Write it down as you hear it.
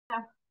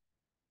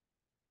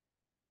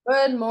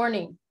Good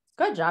morning.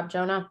 Good job,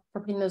 Jonah,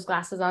 for putting those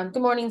glasses on.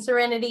 Good morning,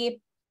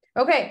 Serenity.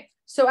 Okay,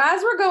 so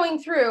as we're going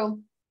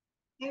through,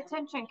 pay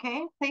attention,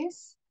 okay,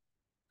 please.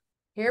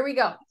 Here we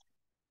go.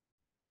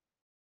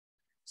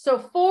 So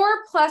 4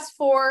 plus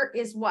 4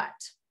 is what?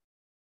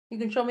 You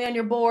can show me on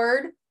your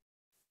board.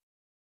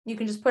 You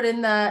can just put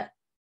in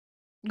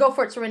go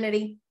for it,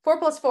 Serenity. 4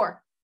 plus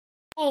 4.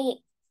 8.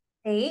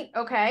 8,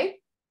 okay.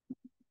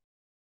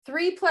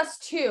 3 plus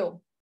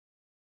 2.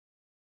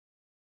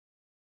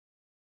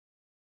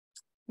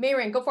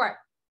 Mayrin, go for it.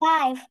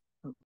 5.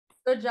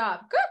 Good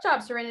job. Good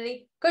job,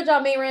 Serenity. Good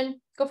job,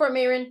 Mayrin. Go for it,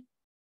 Mayrin.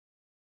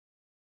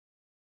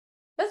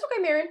 That's okay,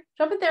 Mayrin.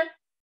 Jump in there.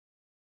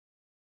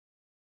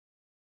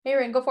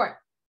 Mayrin, go for it.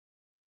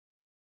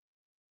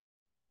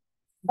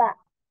 5.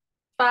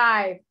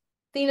 5.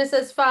 Athena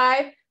says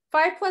 5.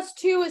 5 plus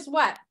 2 is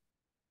what?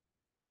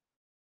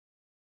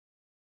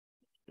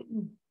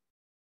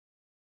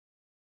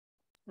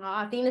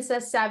 Athena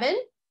says 7.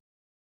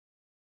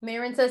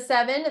 Mayrin says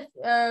 7.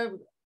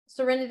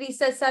 Serenity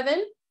says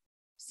 7.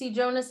 See,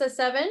 Jonah says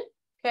 7.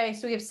 Okay,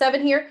 so we have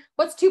 7 here.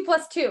 What's 2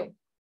 plus 2?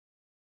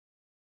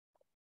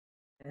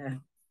 Yeah.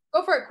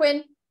 Go for it,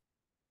 Quinn.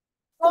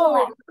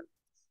 4.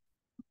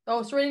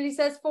 Oh, Serenity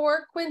says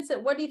 4. Quinn,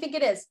 what do you think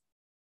it is?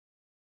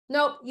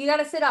 Nope, you got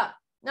to sit up.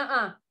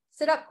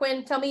 Sit up,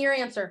 Quinn. Tell me your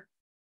answer.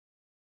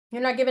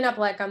 You're not giving up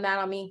like on that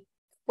on me.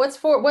 What's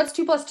 4? What's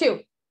 2 plus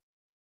 2?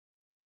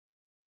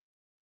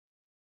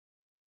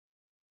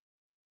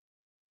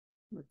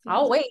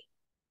 I'll wait.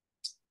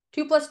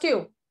 2 plus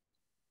 2.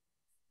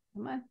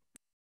 Come on.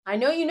 I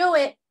know you know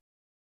it.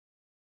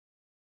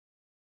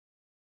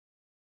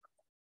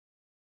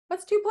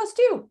 What's 2 plus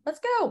 2?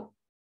 Let's go.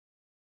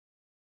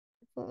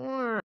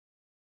 4.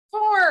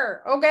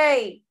 4.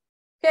 Okay.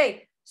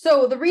 Okay.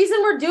 So the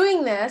reason we're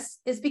doing this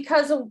is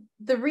because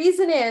the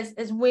reason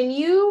is when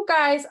you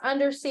guys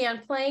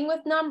understand playing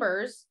with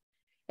numbers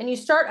and you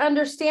start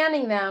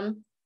understanding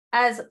them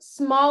as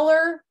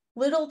smaller,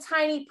 little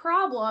tiny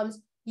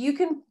problems, you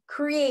can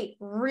create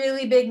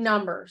really big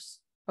numbers.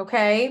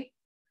 Okay.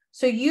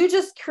 So you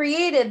just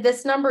created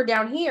this number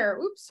down here.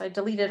 Oops, I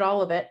deleted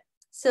all of it.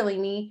 Silly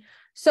me.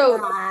 So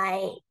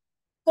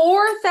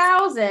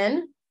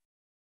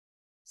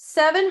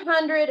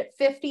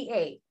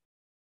 4,758.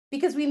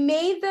 Because we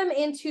made them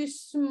into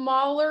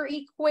smaller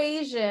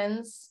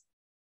equations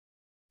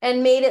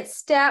and made it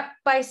step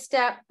by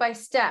step by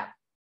step.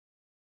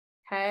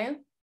 Okay.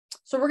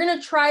 So we're going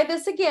to try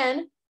this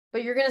again,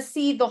 but you're going to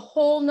see the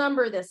whole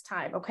number this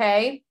time.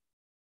 Okay.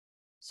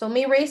 So let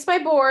me erase my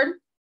board.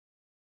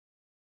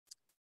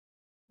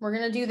 We're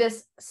going to do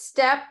this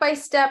step by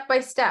step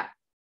by step.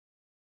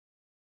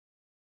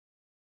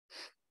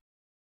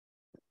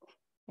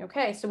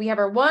 Okay. So we have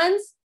our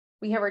ones,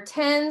 we have our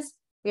tens,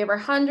 we have our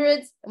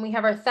hundreds, and we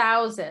have our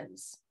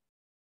thousands.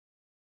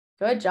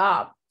 Good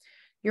job.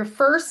 Your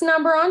first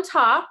number on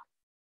top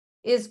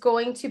is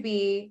going to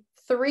be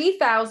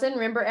 3,000.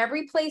 Remember,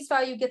 every place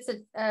value gets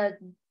a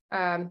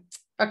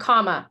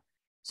comma.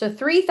 So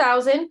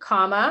 3,000,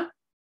 comma,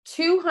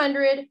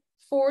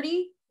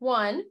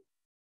 241.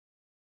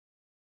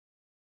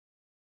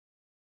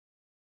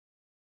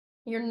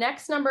 Your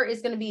next number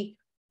is going to be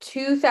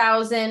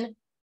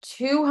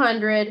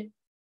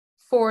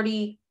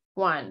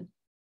 2,241.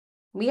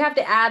 We have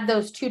to add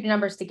those two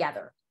numbers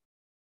together.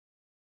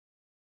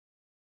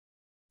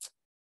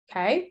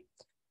 Okay.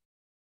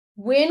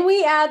 When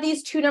we add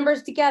these two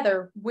numbers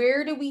together,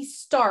 where do we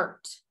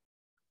start?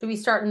 Do we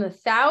start in the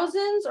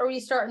thousands or do we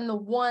start in the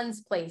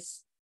ones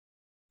place?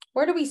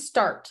 Where do we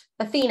start?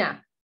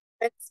 Athena.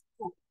 Let's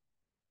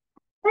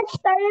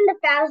start in the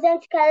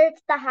thousands because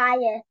it's the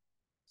highest.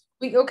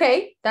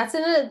 Okay, that's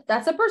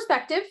a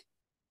perspective.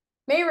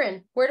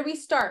 Mayrin, where do we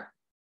start?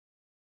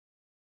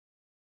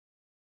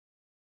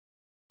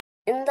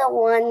 In the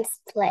ones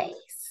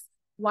place.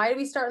 Why do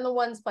we start in the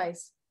ones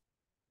place?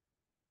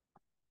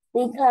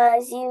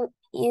 Because you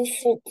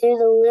should do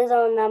the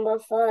little number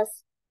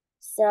first,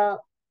 so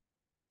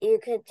you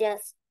could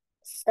just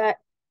start,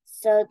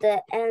 so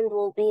the end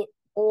will be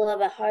a little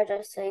bit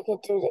harder, so you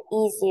could do the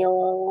easier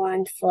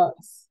one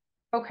first.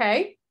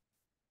 Okay.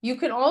 You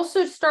can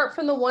also start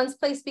from the ones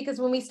place because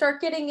when we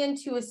start getting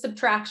into a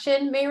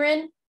subtraction,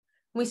 Mayrin,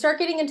 when we start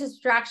getting into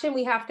subtraction,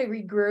 we have to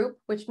regroup,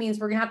 which means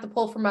we're going to have to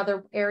pull from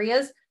other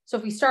areas. So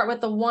if we start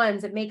with the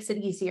ones, it makes it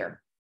easier.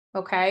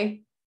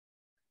 Okay.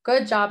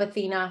 Good job,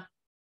 Athena.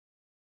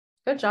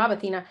 Good job,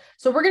 Athena.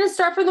 So we're going to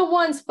start from the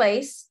ones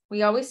place.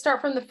 We always start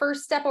from the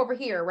first step over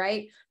here,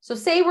 right? So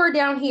say we're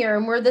down here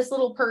and we're this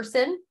little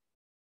person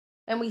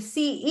and we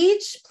see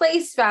each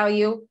place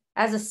value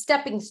as a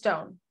stepping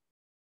stone.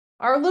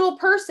 Our little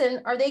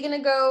person, are they going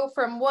to go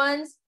from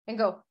ones and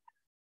go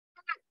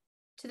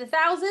to the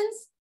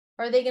thousands?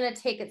 Or are they going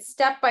to take it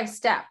step by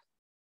step?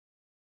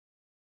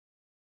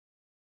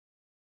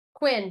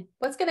 Quinn,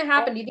 what's going to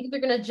happen? Do you think they're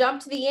going to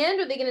jump to the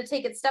end or are they going to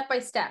take it step by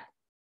step?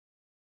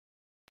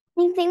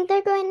 I think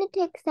they're going to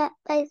take step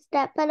by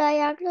step, but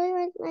I actually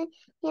was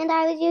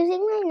I was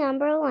using my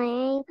number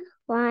line,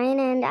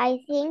 and I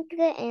think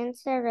the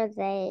answer is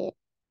 8.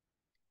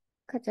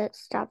 because it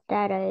stopped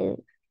at 8.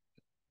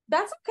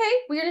 That's okay.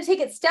 We're going to take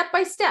it step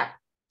by step.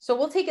 So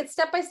we'll take it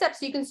step by step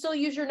so you can still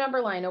use your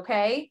number line,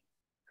 okay?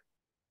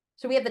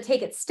 So we have to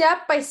take it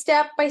step by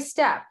step by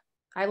step.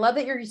 I love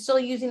that you're still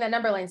using that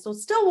number line. So it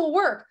still will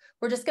work.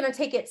 We're just going to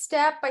take it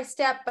step by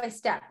step by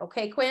step.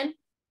 Okay, Quinn?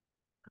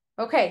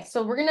 Okay,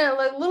 so we're going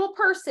to, a little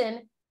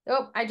person.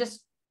 Oh, I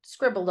just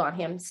scribbled on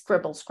him.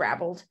 Scribble,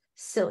 scrabbled.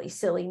 Silly,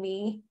 silly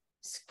me.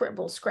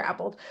 Scribble,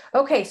 scrabbled.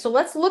 Okay, so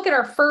let's look at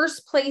our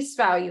first place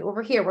value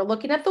over here. We're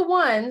looking at the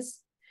ones.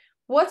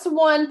 What's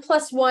 1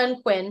 plus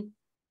 1, Quinn?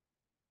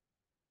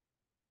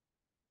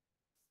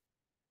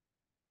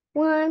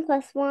 1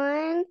 plus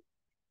 1.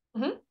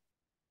 Mm-hmm.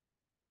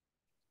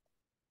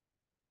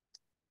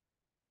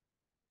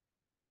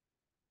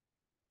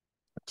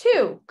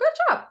 2. Good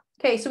job.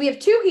 Okay, so we have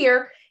 2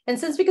 here. And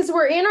because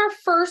we're in our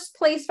first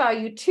place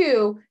value,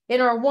 2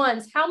 in our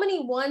ones, how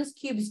many ones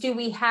cubes do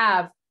we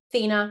have,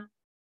 Thena?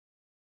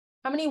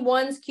 How many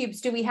ones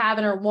cubes do we have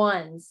in our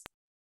ones?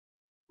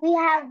 We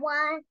have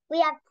 1.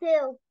 We have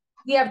 2.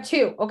 We have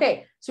 2.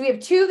 Okay, so we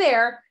have 2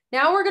 there.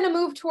 Now we're going to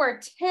move to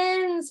our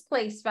tens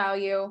place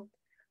value.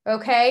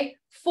 Okay,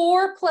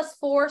 4 plus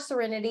 4,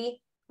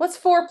 Serenity. What's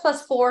 4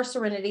 plus 4,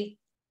 Serenity?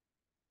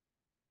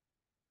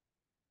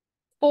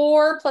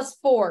 4 plus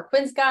 4.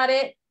 Quinn's got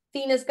it.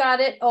 Thena's got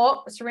it.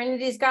 Oh,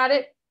 Serenity's got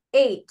it.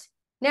 8.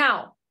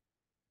 Now,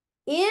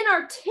 in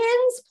our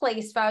tens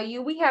place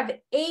value, we have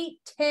 8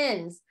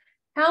 tens.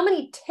 How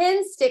many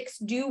 10 sticks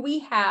do we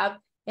have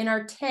in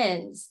our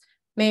tens,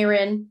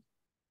 Mayrin?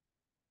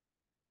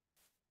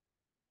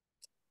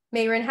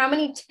 Mayrin, how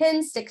many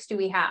 10 sticks do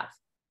we have?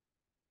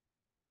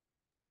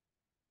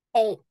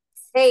 8.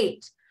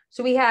 8.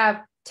 So we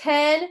have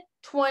 10,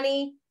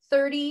 20,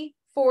 30,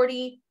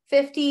 40,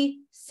 50,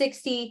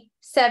 60,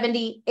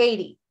 70,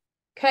 80.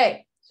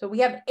 Okay, so we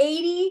have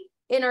 80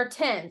 in our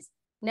tens.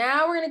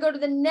 Now we're going to go to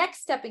the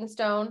next stepping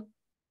stone.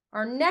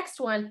 Our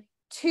next one,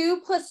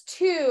 2 plus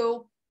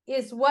 2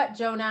 is what,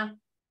 Jonah?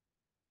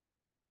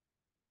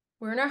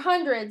 We're in our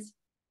hundreds.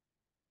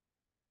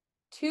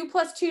 2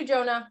 plus 2,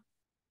 Jonah.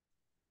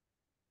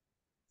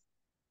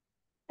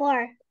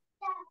 4.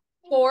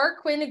 4.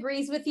 Quinn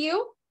agrees with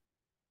you.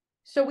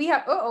 So we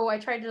have, I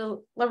tried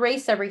to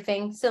erase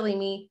everything. Silly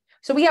me.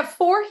 So we have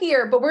 4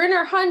 here, but we're in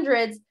our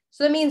hundreds.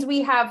 So that means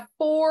we have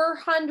 4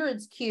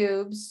 hundreds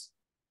cubes.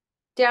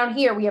 Down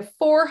here, we have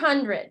 4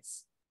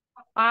 hundreds.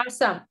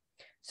 Awesome.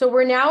 So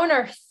we're now in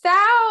our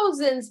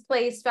thousands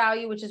place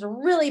value, which is a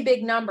really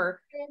big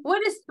number.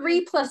 What is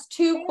 3 plus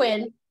 2,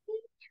 Quinn?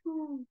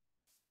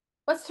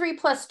 What's 3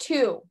 plus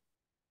 2?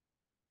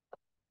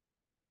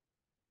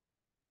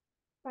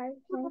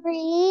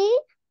 3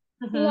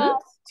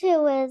 plus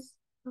 2 is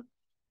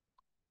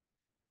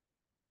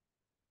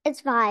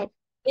it's 5.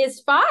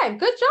 Is 5.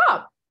 Good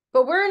job.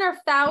 But we're in our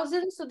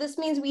thousands, so this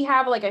means we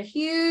have like a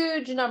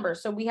huge number.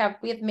 So we have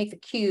to make the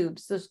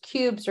cubes. Those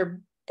cubes are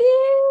big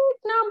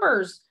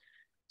numbers.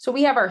 So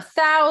we have our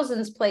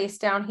thousands place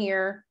down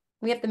here.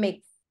 We have to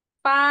make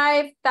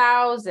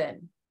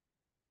 5,000.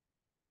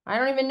 I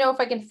don't even know if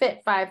I can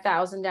fit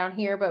 5,000 down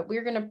here, but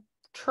we're going to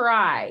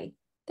try.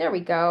 There we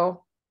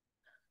go.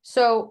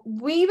 So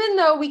even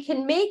though we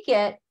can make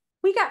it,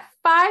 we got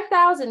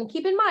 5,000.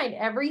 Keep in mind,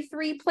 every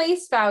 3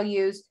 place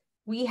values,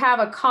 we have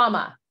a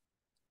comma.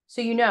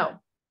 So you know,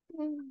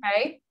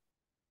 okay?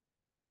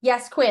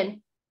 Yes,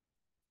 Quinn.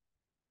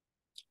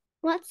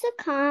 What's a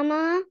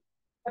comma?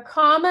 A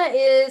comma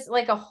is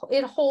like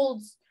it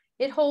holds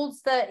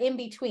the in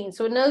between.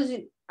 So it knows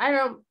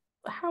how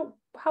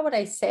would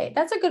I say?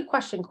 That's a good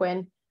question,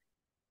 Quinn.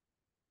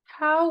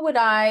 How would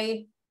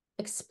I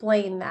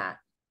explain that?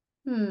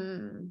 How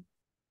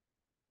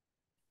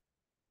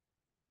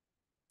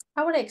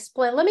would I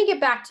explain? Let me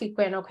get back to you,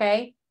 Quinn,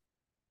 okay?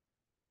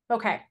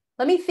 Okay.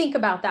 Let me think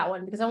about that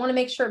one because I want to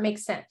make sure it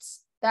makes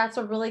sense. That's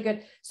a really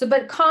good. So,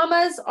 but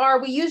commas are,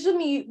 we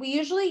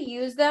usually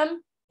use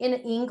them in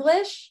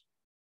English.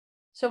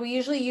 So we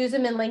usually use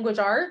them in language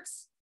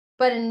arts,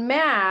 but in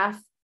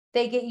math,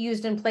 they get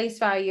used in place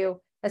value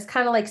as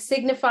kind of like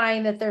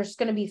signifying that there's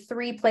going to be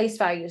 3 place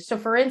values. So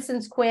for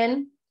instance,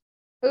 Quinn,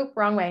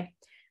 wrong way.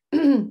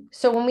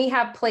 So when we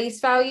have place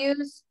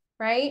values,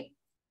 right?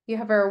 You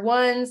have our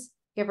ones,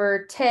 you have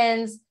our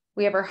tens,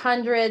 we have our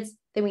hundreds,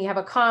 then we have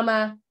a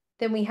comma.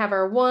 Then we have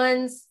our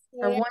ones,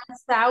 our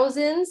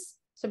 1,000s.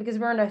 So because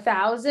we're in our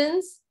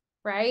thousands,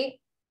 right?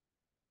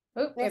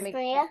 Miss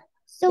Maria?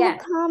 So a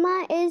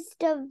comma is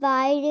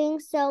dividing.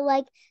 So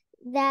like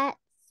that's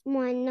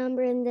one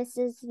number and this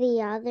is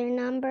the other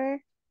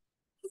number.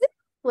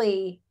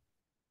 Exactly.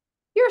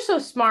 You're so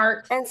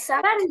smart. And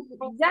that is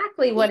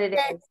exactly what it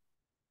is.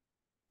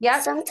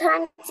 Yeah.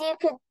 Sometimes you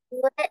could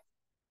do it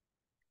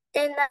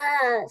in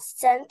a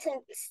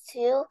sentence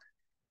too.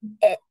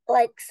 It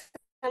like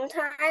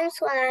sometimes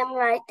when I'm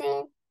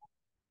writing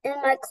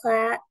in my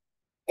class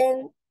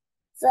in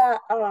the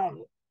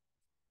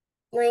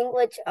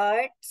language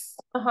arts,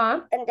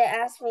 and they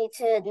ask me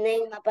to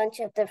name a bunch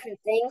of different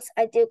things,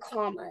 I do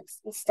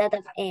commas instead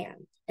of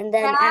and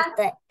then at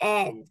the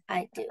end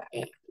I do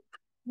and.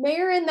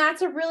 Marin,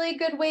 that's a really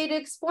good way to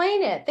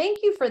explain it. Thank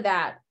you for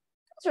that.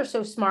 Those are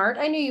so smart.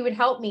 I knew you would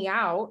help me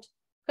out.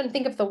 Couldn't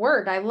think of the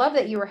word. I love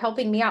that you were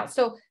helping me out.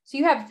 So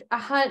you have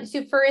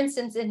so for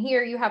instance, in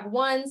here you have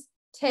ones,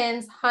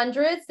 tens,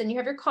 hundreds, then you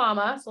have your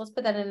comma. So let's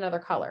put that in another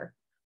color.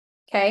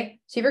 Okay,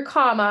 so you have your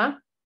comma,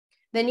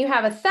 then you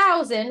have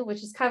 1,000,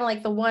 which is kind of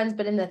like the ones,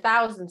 but in the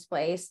thousands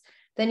place.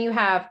 Then you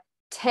have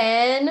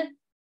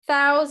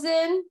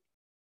 10,000.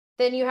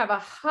 Then you have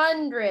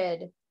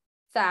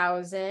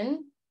 100,000. If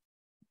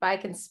I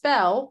can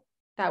spell,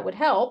 that would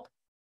help.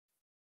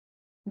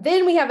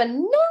 Then we have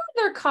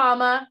another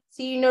comma.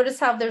 So you notice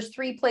how there's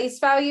 3 place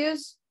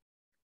values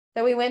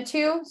that we went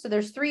to. So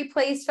there's 3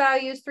 place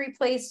values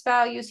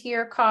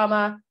here,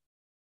 comma,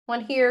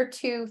 1 here,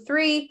 2,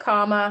 3,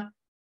 comma.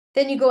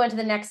 Then you go into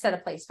the next set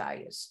of place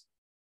values.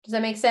 Does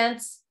that make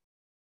sense?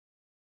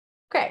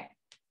 Okay.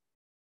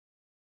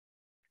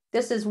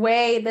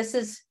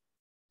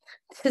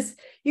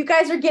 You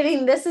guys are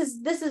getting, this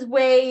is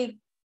way.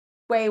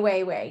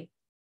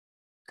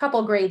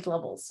 Couple grade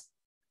levels.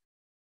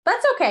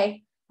 That's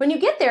okay. When you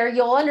get there,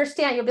 you'll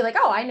understand. You'll be like,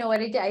 oh, I know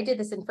what I did. I did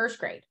this in 1st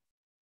grade.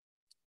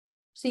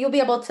 So you'll be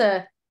able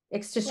to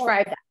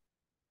describe that.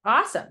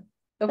 Awesome.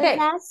 Okay.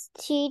 But that's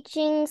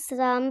teaching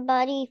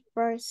somebody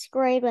 1st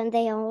grade when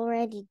they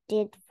already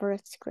did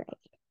 1st grade.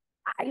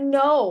 I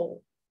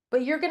know,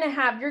 but you're going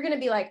to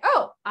be like,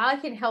 oh, I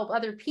can help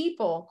other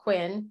people,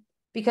 Quinn,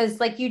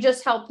 because like you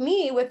just helped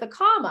me with the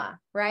comma,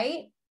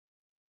 right?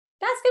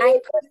 That's going to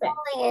be perfect.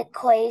 Only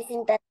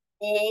equation that's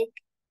big.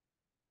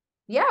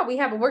 Yeah,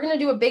 we're going to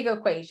do a big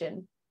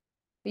equation.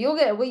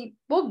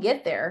 We'll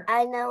get there.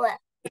 I know what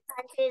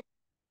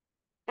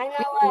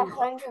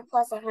 100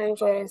 plus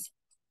 100 is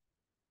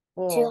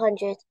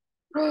 200.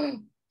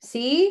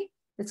 See,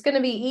 it's going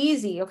to be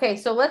easy. Okay,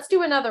 so let's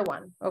do another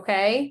one.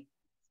 Okay,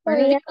 we're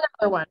going to do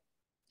another one.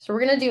 So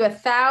we're going to do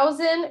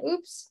 1,000.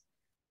 Oops.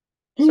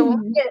 So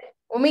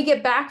when we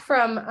get back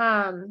from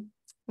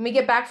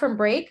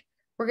break,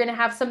 we're going to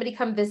have somebody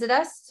come visit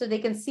us so they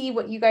can see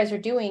what you guys are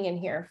doing in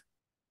here.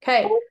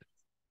 Okay.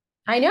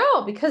 I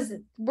know, because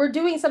we're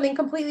doing something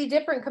completely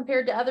different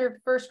compared to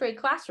other 1st grade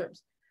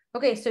classrooms.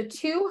 Okay, so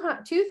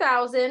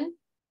 2,000.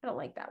 I don't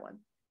like that one.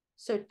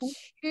 So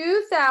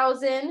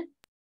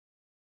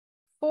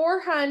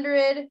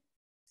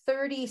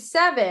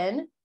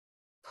 2,437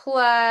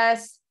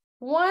 plus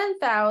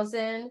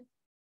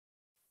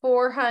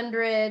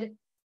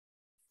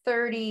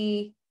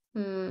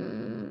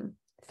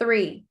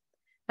 1,433.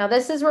 Now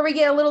this is where we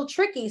get a little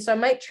tricky, so I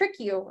might trick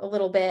you a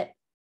little bit.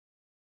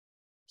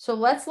 So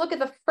let's look at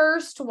the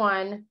first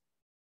one.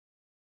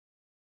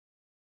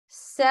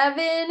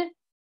 7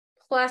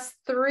 plus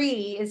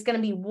 3 is going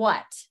to be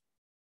what?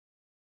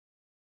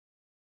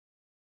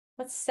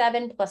 What's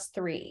 7 plus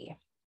 3?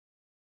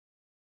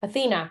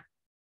 Athena.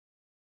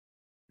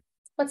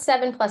 What's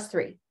 7 plus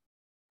 3?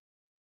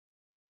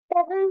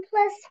 7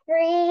 plus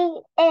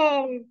 3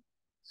 is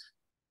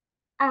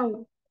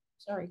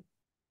Sorry.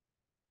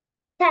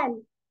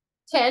 10.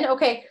 10.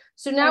 Okay.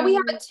 So now we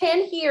have a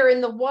 10 here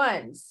in the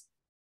ones.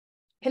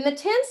 Can the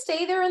 10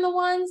 stay there in the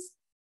ones?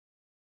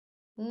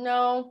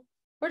 No.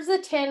 Where does the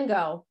 10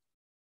 go?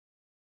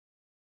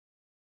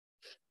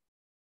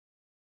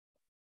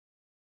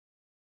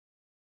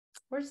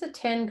 Where's the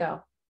 10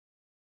 go?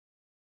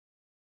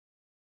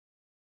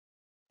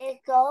 It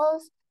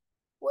goes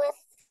with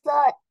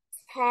the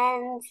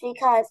 10s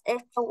because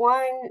if the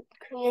 1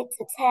 creates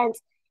a 10,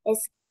 it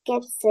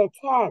skips the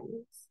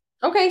 10s.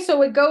 Okay,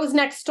 so it goes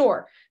next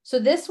door. So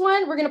this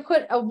one, we're going to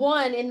put a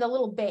 1 in the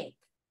little bank.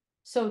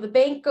 So the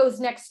bank goes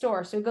next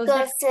door. So it goes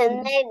next to the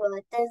neighbor.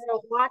 It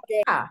doesn't want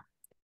it. Yeah.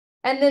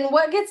 And then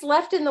what gets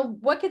left in the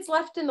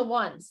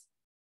ones?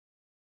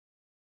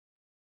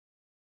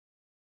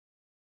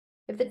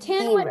 If the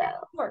 10 went next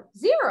door,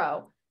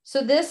 0.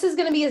 So this is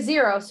going to be a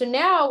 0. So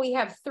now we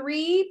have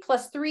 3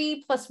 plus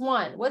 3 plus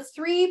 1. What's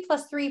 3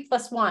 plus 3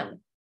 plus 1?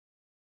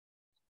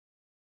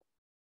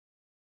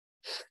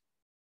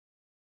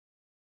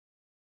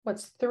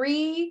 What's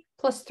 3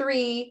 plus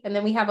 3? And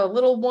then we have a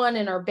little 1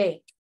 in our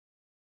bank.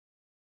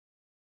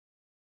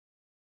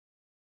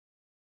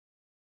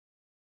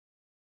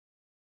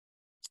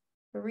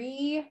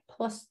 Three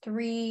plus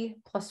 3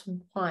 plus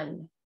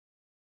 1.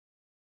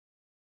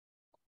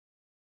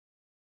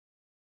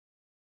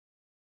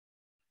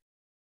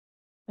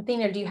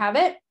 Athena, do you have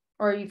it?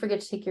 Or you forget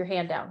to take your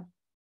hand down?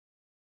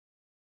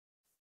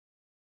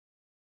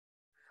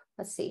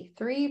 Let's see,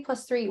 3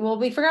 plus 3. Well,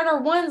 we forgot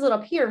our 1s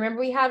up here. Remember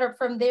we had our,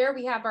 from there,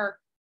 we have our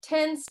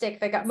 10 stick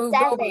that got moved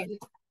 7. over.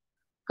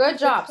 Good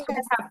job. So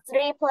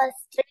 3 plus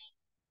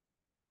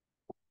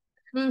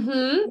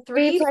 3.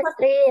 3 plus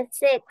 3 is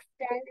 6.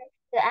 Then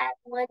to add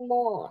 1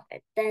 more.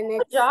 Then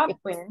it's good job,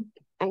 Quinn.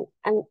 I'm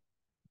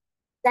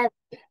 7.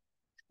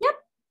 Yep,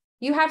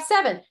 you have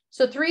 7.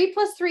 So 3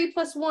 plus 3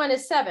 plus 1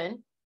 is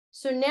 7.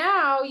 So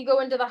now you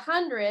go into the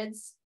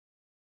hundreds.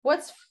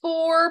 What's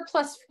 4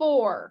 plus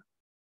 4?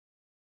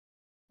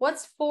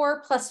 What's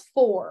 4 plus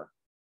 4?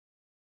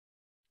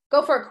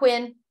 Go for it,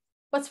 Quinn.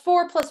 What's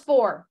 4 plus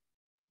 4?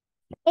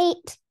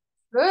 8.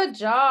 Good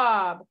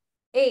job.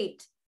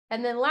 8.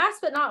 And then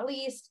last but not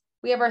least,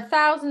 we have our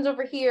thousands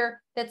over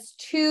here. That's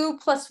 2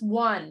 plus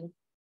 1.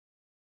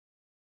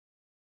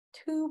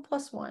 2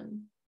 plus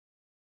 1.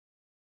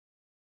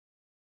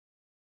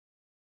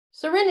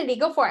 Serenity,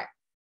 go for it.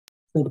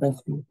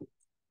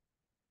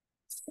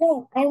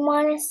 So I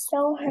want to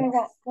show her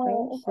that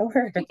one. Show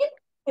her.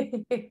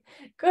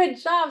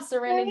 Good job,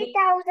 Serenity.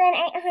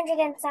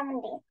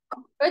 30,870.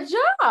 Good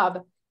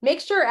job. Make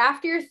sure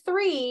after your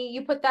 3,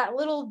 you put that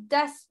little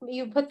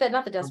you put the,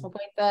 not the decimal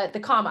point,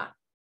 the comma.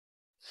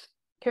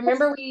 Okay,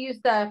 remember we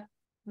used the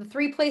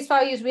 3 place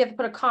values, we have to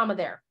put a comma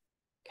there.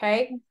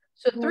 Okay,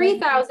 so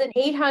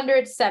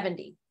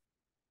 3,870.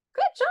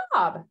 Good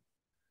job.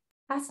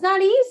 That's not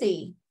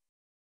easy.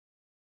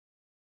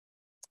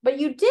 But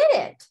you did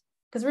it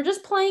because we're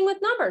just playing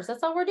with numbers.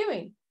 That's all we're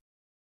doing.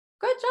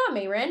 Good job,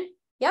 Mayrin.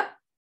 Yep.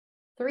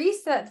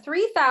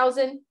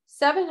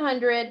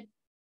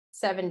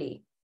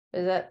 3,770.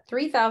 Is that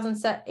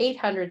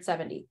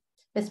 3,870?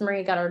 Miss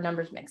Marie got our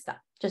numbers mixed up.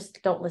 Just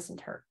don't listen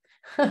to her.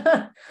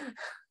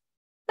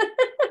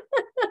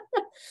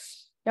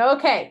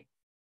 Okay.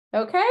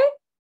 Okay.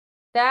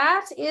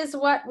 That is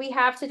what we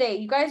have today.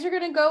 You guys are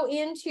going to go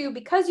into,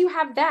 because you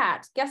have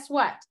that, guess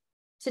what?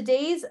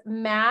 Today's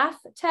math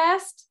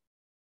test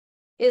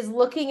is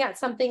looking at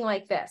something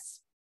like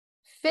this.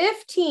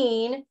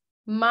 15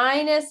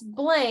 minus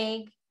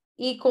blank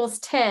equals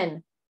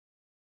 10.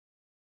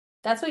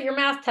 That's what your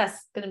math test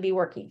is going to be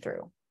working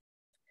through.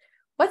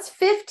 What's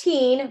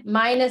 15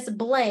 minus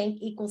blank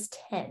equals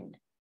 10?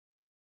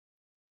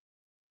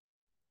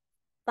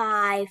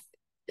 5.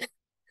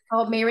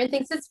 Oh, Mayrin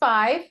thinks it's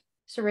 5.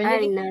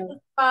 Serenity thinks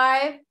it's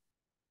 5.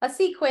 Let's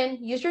see, Quinn.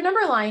 Use your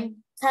number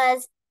line.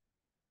 Because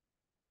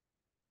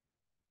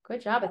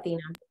good job,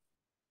 Athena.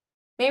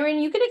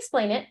 Mayrin, you can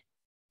explain it.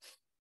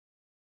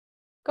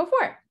 Go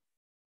for it.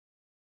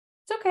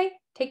 It's okay.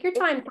 Take your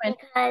time, Quinn.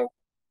 Because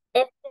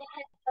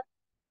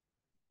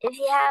if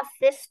you have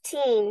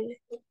 15,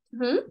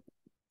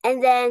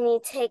 and then you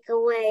take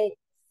away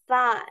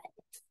 5,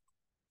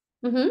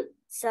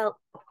 so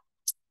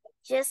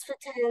just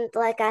pretend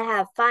like I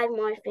have 5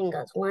 more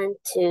fingers. 1,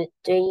 2,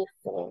 3,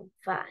 4,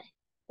 5.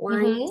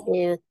 1,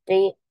 2,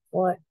 3,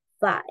 4,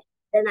 5.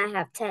 Then I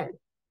have 10.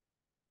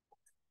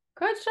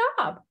 Good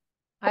job.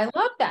 I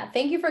love that.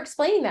 Thank you for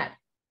explaining that.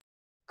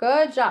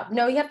 Good job.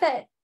 No, you have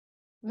to,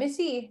 let me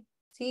see,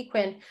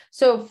 Quinn.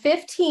 So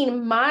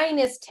 15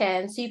 minus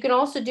 10. So you can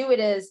also do it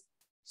as,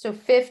 so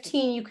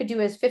 15, you could do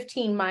as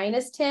 15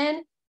 minus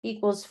 10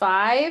 equals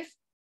 5.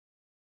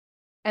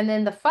 And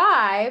then the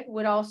 5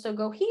 would also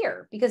go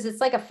here because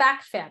it's like a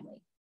fact family.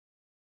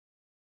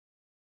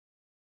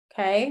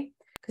 Okay.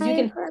 Because you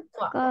can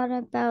forgot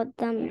about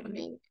the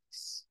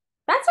minus.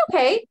 That's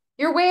okay.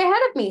 You're way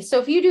ahead of me.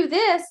 So if you do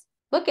this,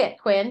 look at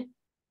Quinn.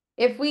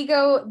 If we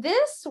go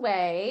this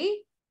way,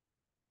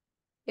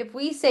 if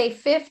we say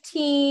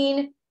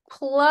 15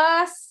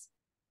 plus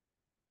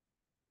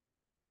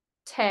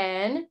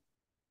 10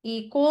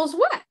 equals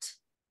what?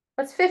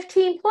 What's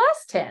 15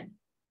 plus 10?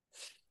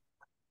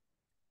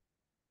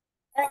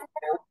 A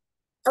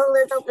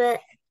little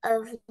bit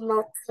of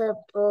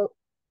multiple,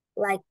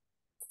 like,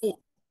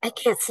 I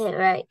can't say it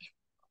right.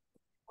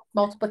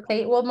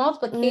 Multiplication. Well,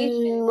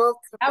 multiplication,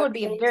 that would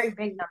be a very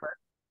big number.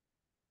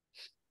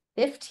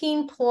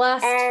 15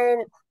 plus.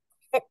 And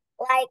it,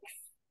 like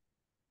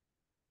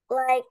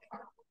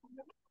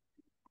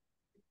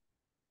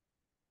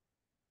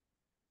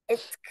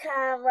it's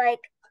kind of like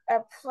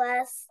a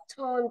plus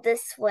tone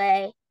this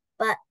way,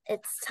 but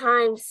it's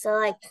times. So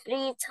like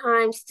 3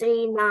 times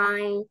 3,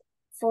 9,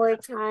 4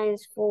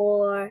 times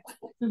 4,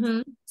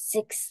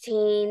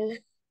 16.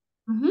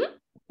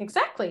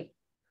 Exactly.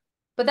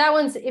 But that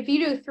one's, if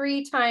you do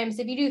 3 times,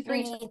 if you do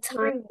 3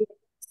 times.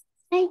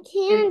 I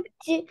can't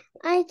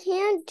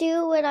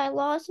do it. I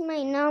lost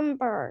my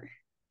number.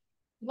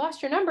 You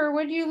lost your number.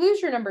 Where did you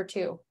lose your number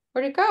to?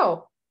 Where'd it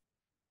go?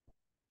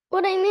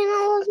 What I mean,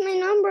 I lost my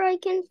number. I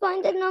can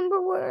find the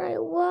number where I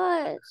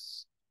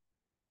was.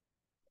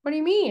 What do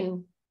you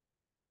mean?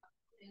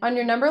 On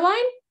your number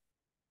line?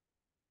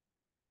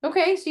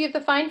 Okay, so you have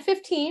to find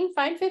 15.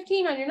 Find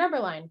 15 on your number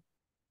line.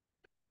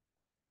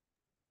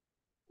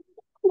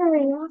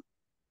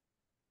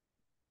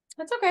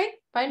 That's okay.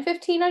 Find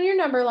 15 on your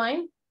number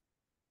line.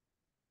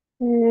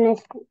 I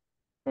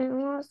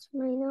lost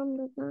my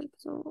number,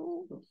 that's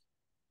all.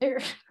 You're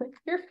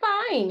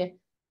fine.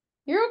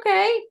 You're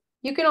okay.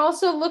 You can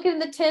also look at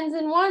the 10s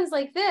and 1s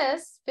like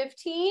this,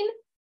 15,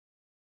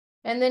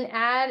 and then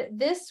add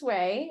this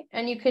way,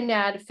 and you can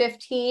add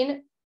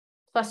 15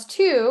 plus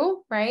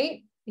 2,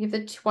 right? You have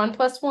the 1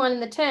 plus 1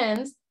 in the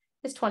 10s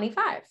is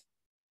 25.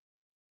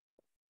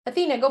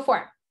 Athena, go for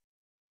it.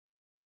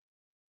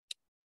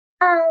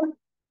 I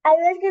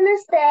was gonna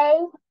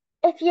say,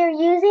 if you're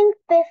using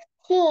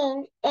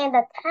 15 and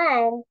a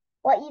 10,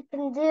 what you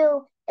can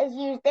do is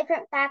use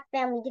different fact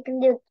families. You can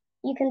do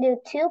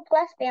 2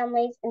 plus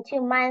families and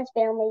 2 minus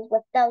families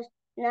with those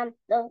 3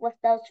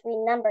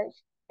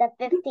 numbers, the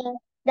 15,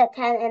 the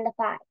 10, and the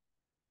 5.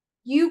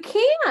 You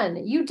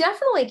can. You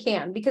definitely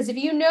can, because if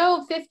you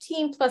know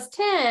 15 plus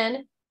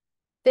 10,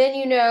 Then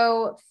you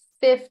know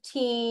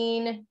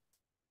 15,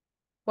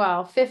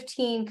 well,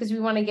 15, because we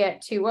want to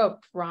get to, oh,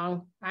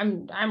 wrong.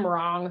 I'm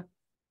wrong.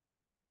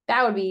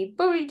 That would be,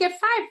 but we'd get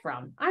 5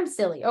 from. I'm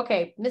silly.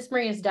 Okay, Miss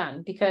Maria's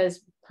done because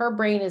her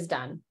brain is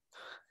done.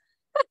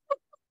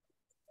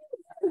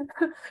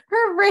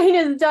 Her brain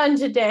is done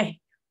today.